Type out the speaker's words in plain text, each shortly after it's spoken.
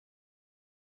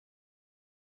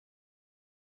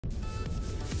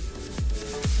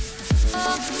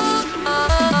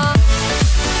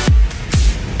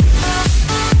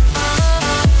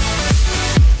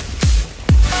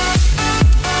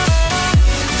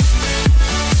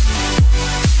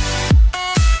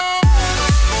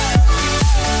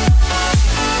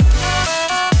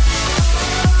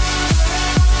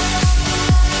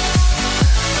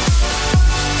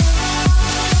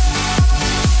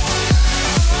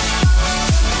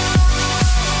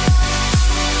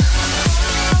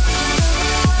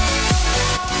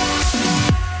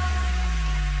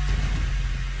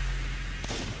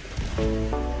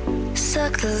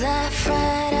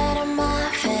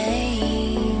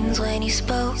when you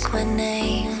spoke my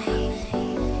name.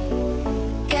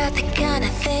 Got the kind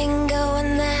of thing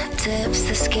going that tips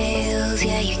the scales.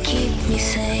 Yeah, you keep me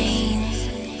sane.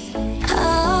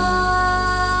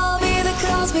 I'll be the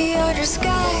clouds beyond your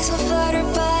skies. We'll flutter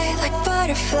by like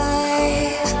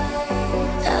butterflies.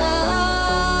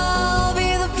 I'll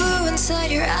be the blue inside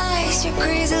your eyes. Your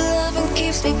crazy loving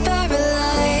keeps me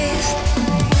paralyzed.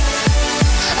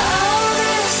 Oh,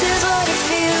 this is what it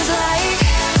feels like.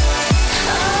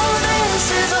 Oh, this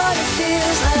is what it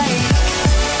feels like.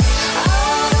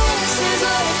 Oh, this is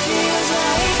what it feels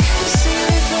like to see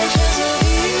reflections of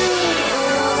you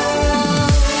all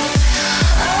around.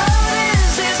 Oh,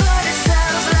 this is what it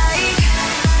sounds like.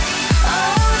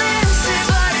 Oh, this is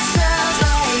what it sounds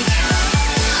like.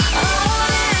 Oh,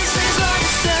 this is what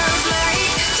it sounds like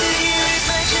to hear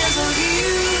reflections of you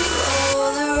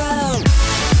all around.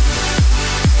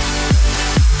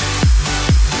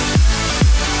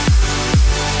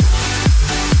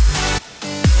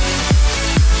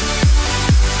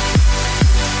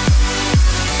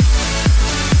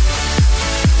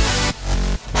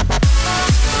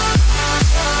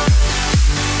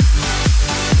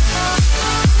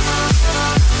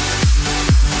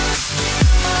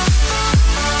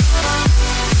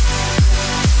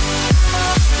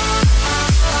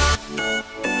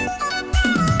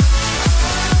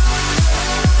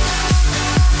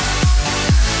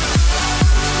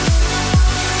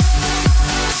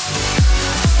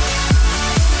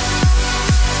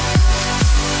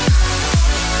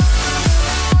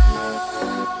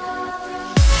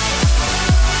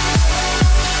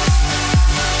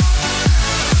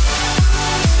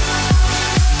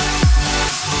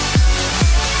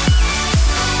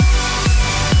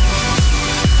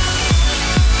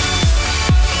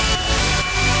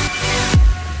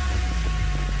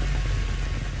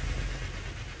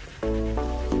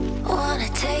 Wanna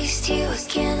taste you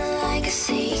again like a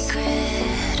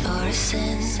secret or a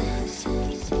sin.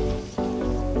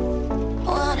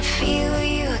 Wanna feel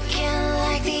you again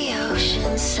like the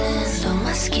ocean sand on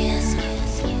my skin.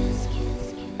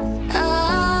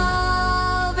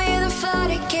 I'll be the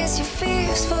fight against your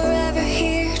fears, forever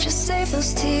here, just save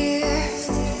those tears.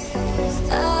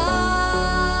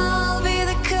 I'll be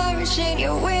the courage in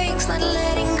your wings, not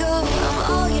letting go, I'm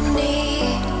all you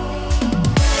need.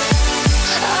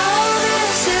 Oh,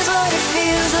 this is what it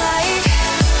feels like.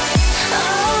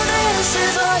 Oh, this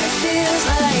is what it feels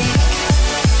like.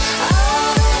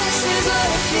 Oh, this is what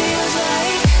it feels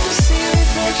like to see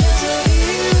reflections of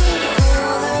you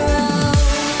all around.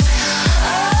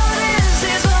 Oh, this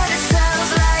is what it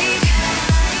sounds like.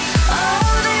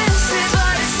 Oh, this is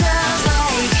what it sounds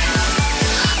like.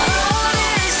 Oh,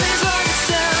 this is what it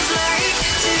sounds like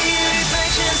to hear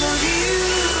reflections.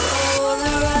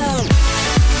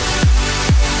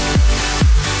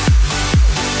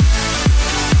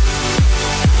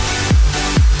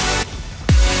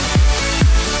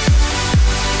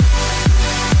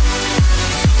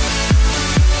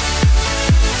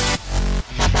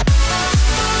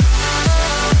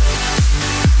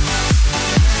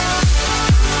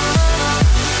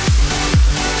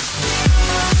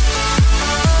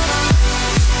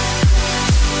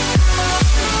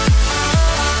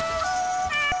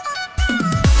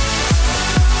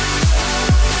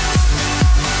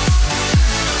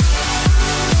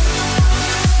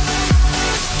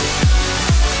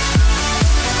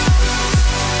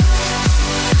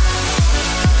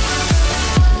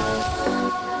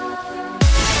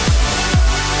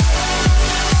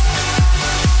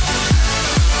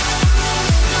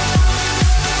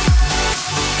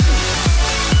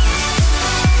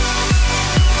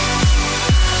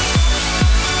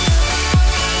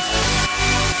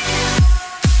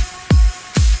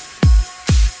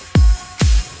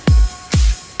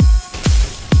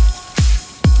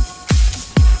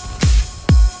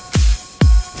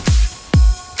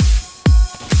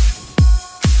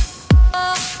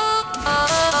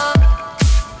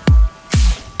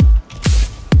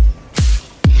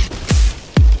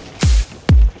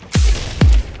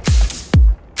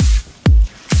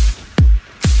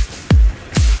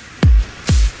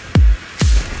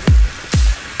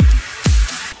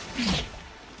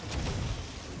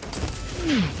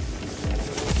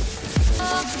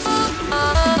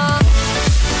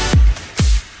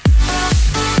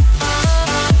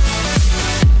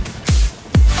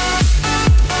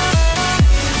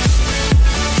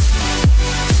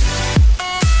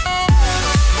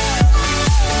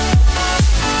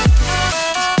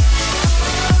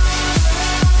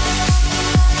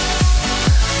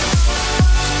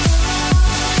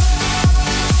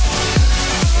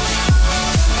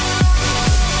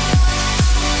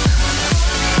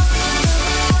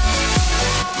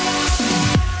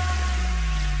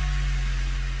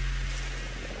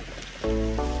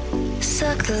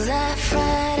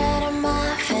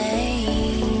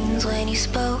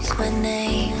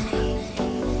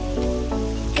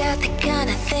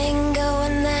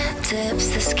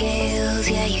 scales,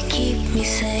 yeah, you keep me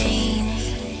sane.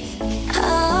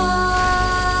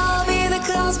 I'll be the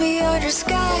clouds beyond your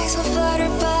skies, I'll flutter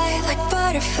by like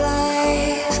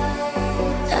butterflies.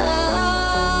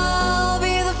 I'll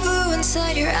be the blue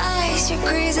inside your eyes, your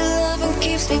crazy loving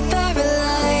keeps me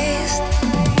paralyzed.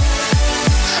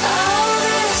 Oh,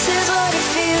 this is what it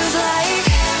feels like.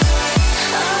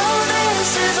 Oh,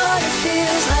 this is what it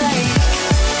feels like.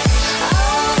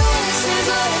 Oh, this is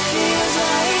what it feels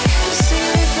like to see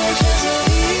reflections of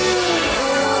you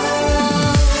all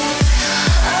around.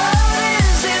 Oh,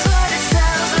 this is what it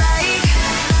sounds like.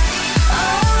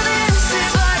 Oh, this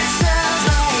is what it sounds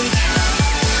like.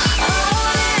 Oh,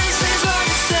 this is what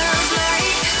it sounds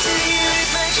like to hear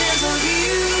reflections of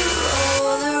you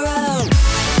all around.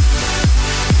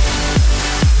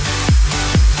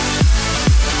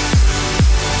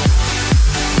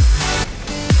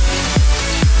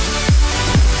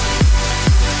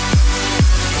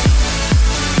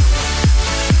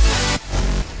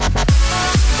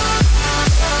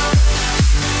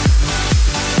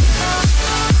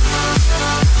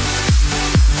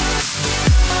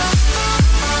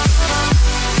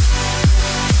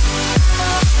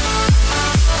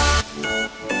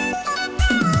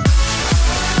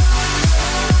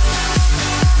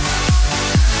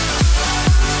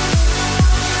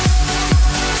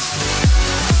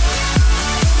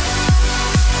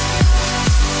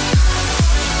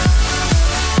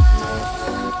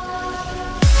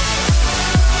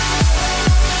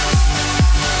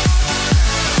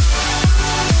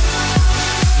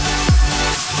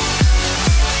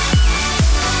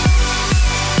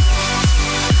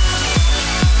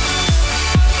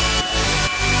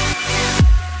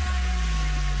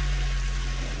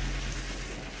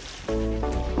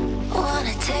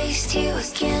 Wanna taste you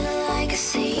again like a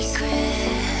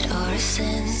secret or a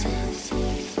sin.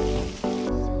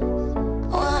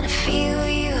 Wanna feel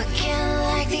you again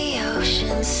like the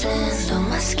ocean sand on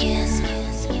my skin.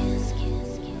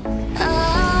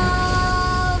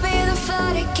 I'll be the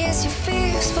fight against your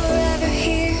fears, forever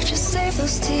here, just save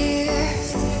those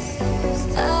tears.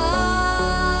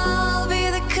 I'll be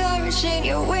the courage in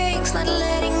your wings, not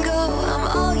letting go, I'm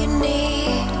all you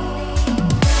need.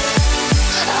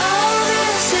 Oh,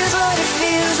 this is what it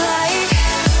feels like.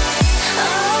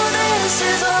 Oh, this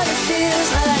is what it feels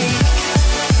like.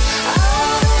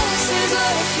 Oh, this is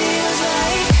what it feels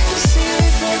like to see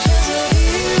reflections of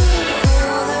you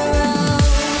all around.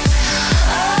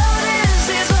 Oh, this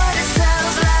is what it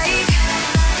sounds like.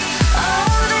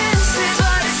 Oh, this is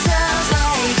what it sounds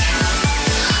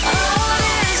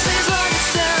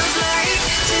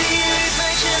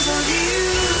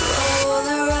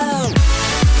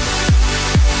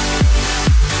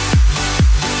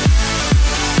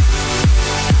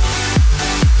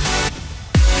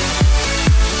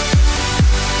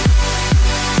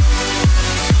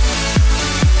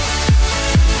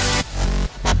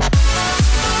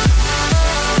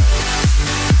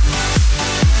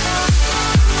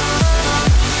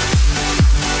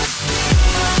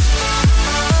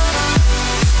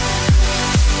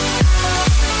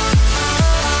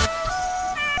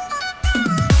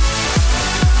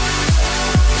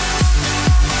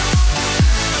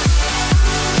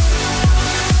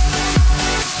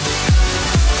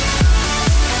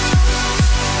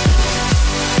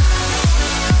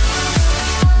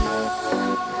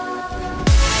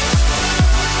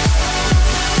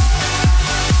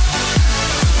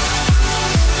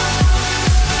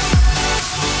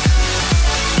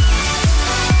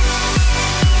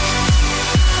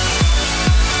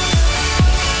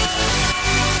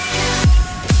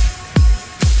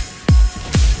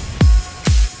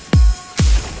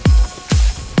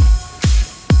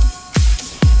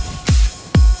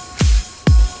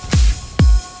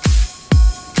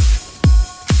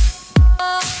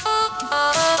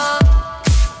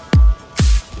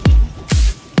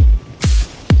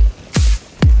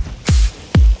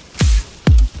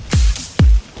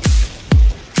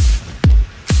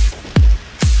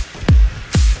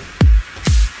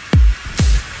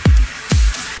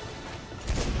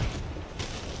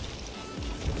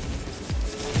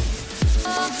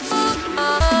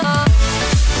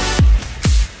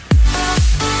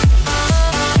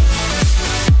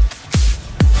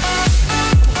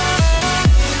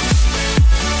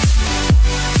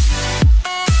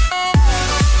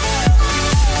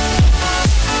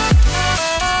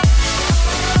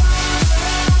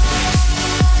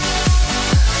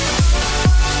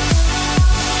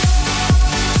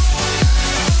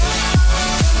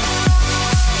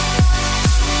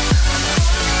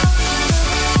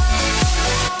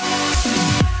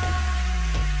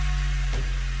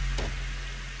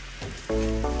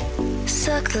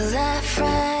laugh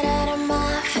right out of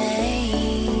my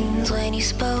veins when you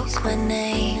spoke my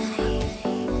name.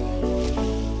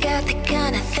 Got the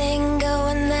kind of thing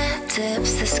going that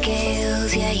tips the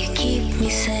scales. Yeah, you keep me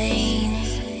sane.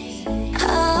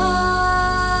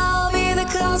 I'll be the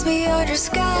clouds beyond your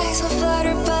skies. We'll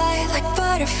flutter by like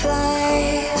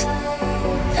butterflies.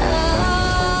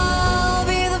 I'll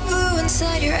be the blue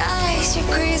inside your eyes. Your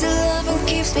crazy love